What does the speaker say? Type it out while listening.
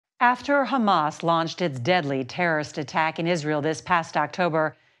After Hamas launched its deadly terrorist attack in Israel this past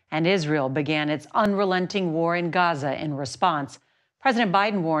October, and Israel began its unrelenting war in Gaza in response, President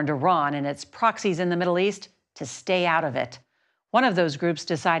Biden warned Iran and its proxies in the Middle East to stay out of it. One of those groups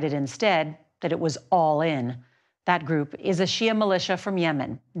decided instead that it was all in. That group is a Shia militia from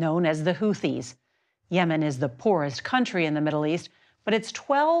Yemen, known as the Houthis. Yemen is the poorest country in the Middle East, but its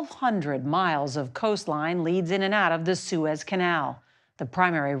 1,200 miles of coastline leads in and out of the Suez Canal, the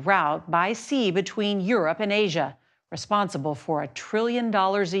primary route by sea between Europe and Asia, responsible for $1 trillion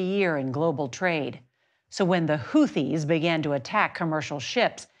a year in global trade. So when the Houthis began to attack commercial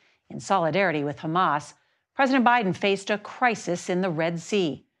ships in solidarity with Hamas, President Biden faced a crisis in the Red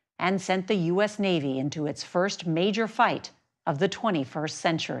Sea and sent the U.S. Navy into its first major fight of the 21st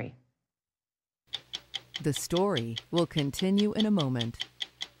century. The story will continue in a moment.